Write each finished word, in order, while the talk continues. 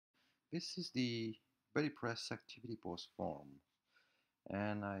This is the BuddyPress activity post form,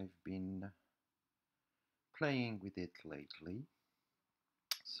 and I've been playing with it lately.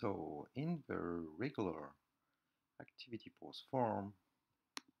 So, in the regular activity post form,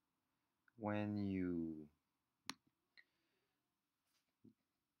 when you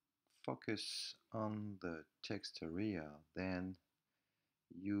focus on the text area, then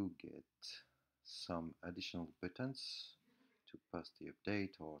you get some additional buttons to post the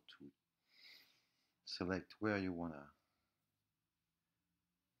update or to select where you want to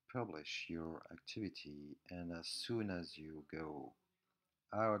publish your activity, and as soon as you go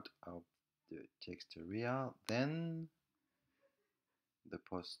out of the text area, then the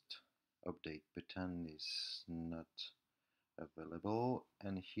post update button is not available,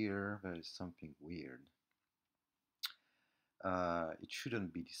 and here there is something weird. It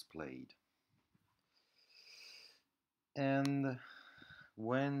shouldn't be displayed. And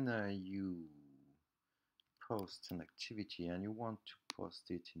when you post an activity and you want to post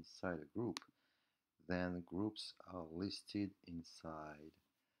it inside a group, then groups are listed inside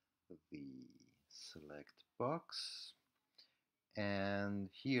the select box. And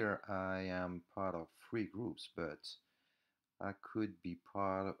here I am part of 3 groups, but I could be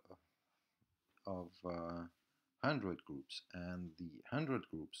part of 100 groups, and the 100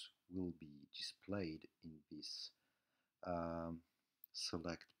 groups will be displayed in this um,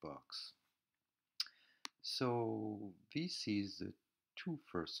 select box. So this is the two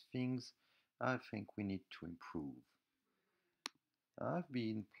first things I think we need to improve. I've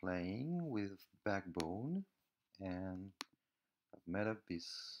been playing with Backbone, and I've made up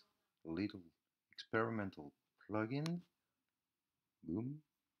this little experimental plugin. Boom.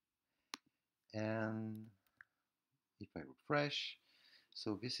 And if I refresh,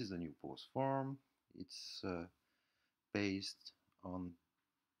 so this is the new post form. It's based on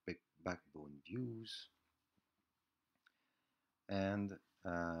Backbone views, and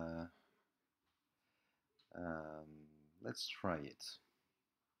uh, um, let's try it.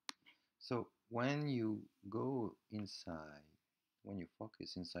 So when you go inside, when you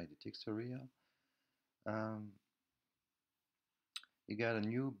focus inside the text area, um, you got a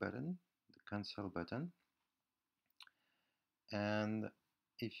new button, the cancel button, and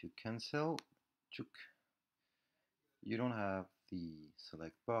if you cancel, you don't have the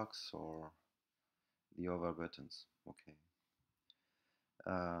select box or the other buttons. Okay,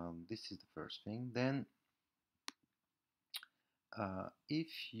 this is the first thing. Then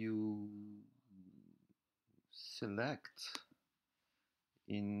if you select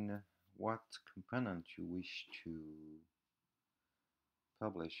in what component you wish to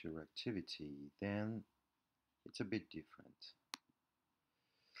publish your activity, then it's a bit different.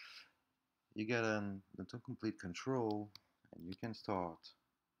 You get an autocomplete control, and you can start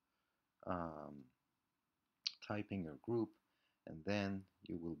um, typing your group, and then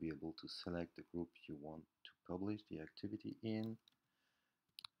you will be able to select the group you want to publish the activity in.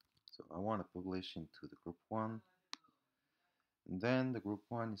 So I want to publish into the group 1, and then the group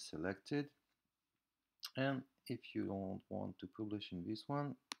 1 is selected. And if you don't want to publish in this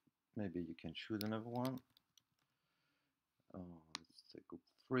one, maybe you can choose another one. Let's say group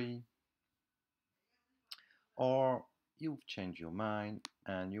 3. Or you've changed your mind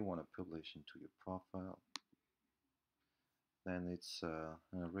and you want to publish into your profile, then it's a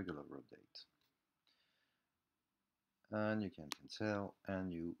regular update. And you can cancel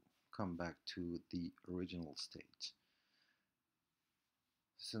and you come back to the original state.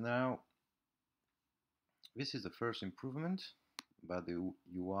 So now this is the first improvement about the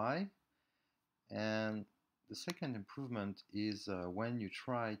UI, and the second improvement is when you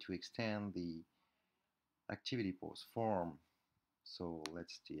try to extend the activity post form. So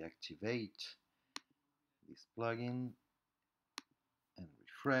let's deactivate this plugin and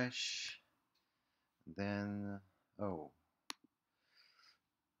refresh. Then oh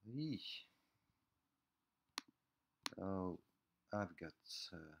oh I've got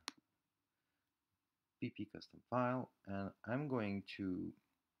pp custom file, and I'm going to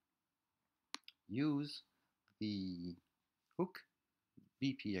use the hook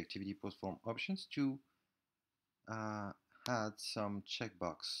BP activity post form options to add some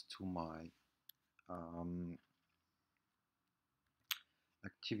checkbox to my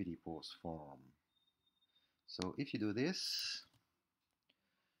activity post form. So if you do this,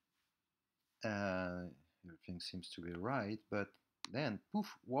 everything seems to be right, but then poof,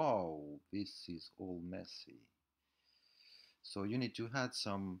 wow, this is all messy. So you need to add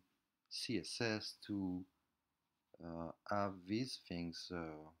some CSS to have these things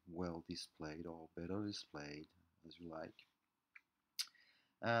well displayed, or better displayed, as you like.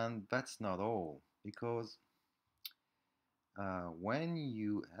 And that's not all, because when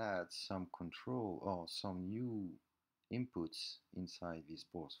you add some control or some new inputs inside this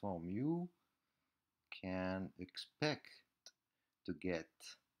post form, you can expect to get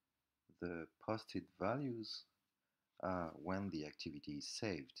the posted values when the activity is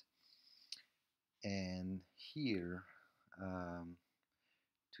saved. And here, um,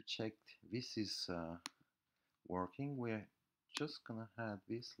 to check this is working, we're just gonna add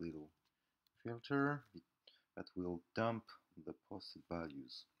this little filter that will dump the posted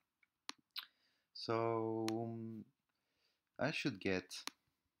values. So I should get,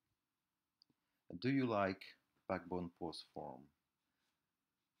 do you like Backbone post form?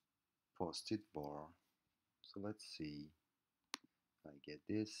 Posted bar. So let's see if I get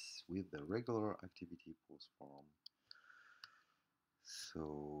this with the regular activity post form.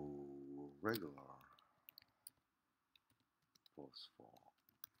 So regular post form.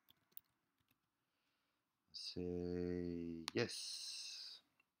 Say yes.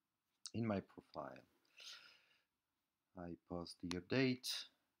 In my profile, I post the update,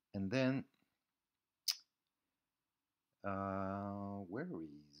 and then where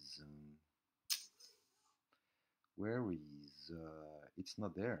is it's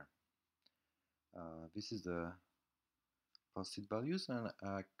not there. This is the posted values, and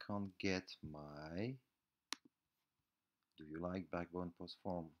I can't get my do you like Backbone post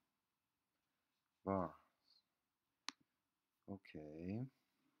form bar. Okay,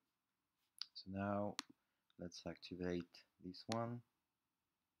 so now let's activate this one,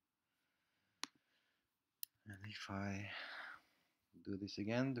 and if I do this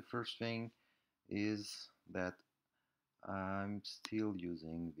again, the first thing is that I'm still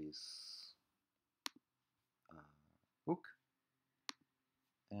using this hook,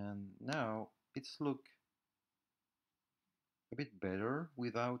 and now it's look a bit better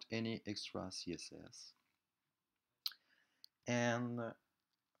without any extra CSS. And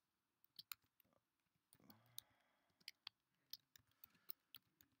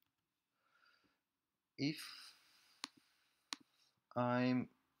if I'm,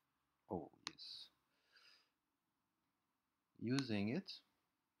 oh yes, using it,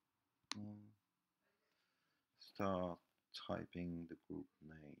 start typing the group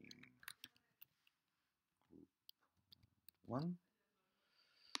name, group 1,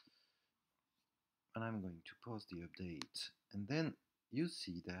 and I'm going to pause the update, and then you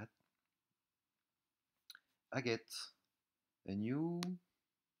see that I get a new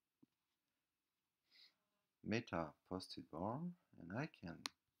meta posted bar, and I can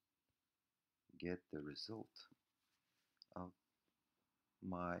get the result of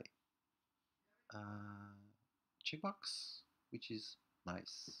my checkbox, which is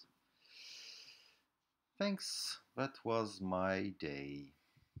nice. Thanks, that was my day.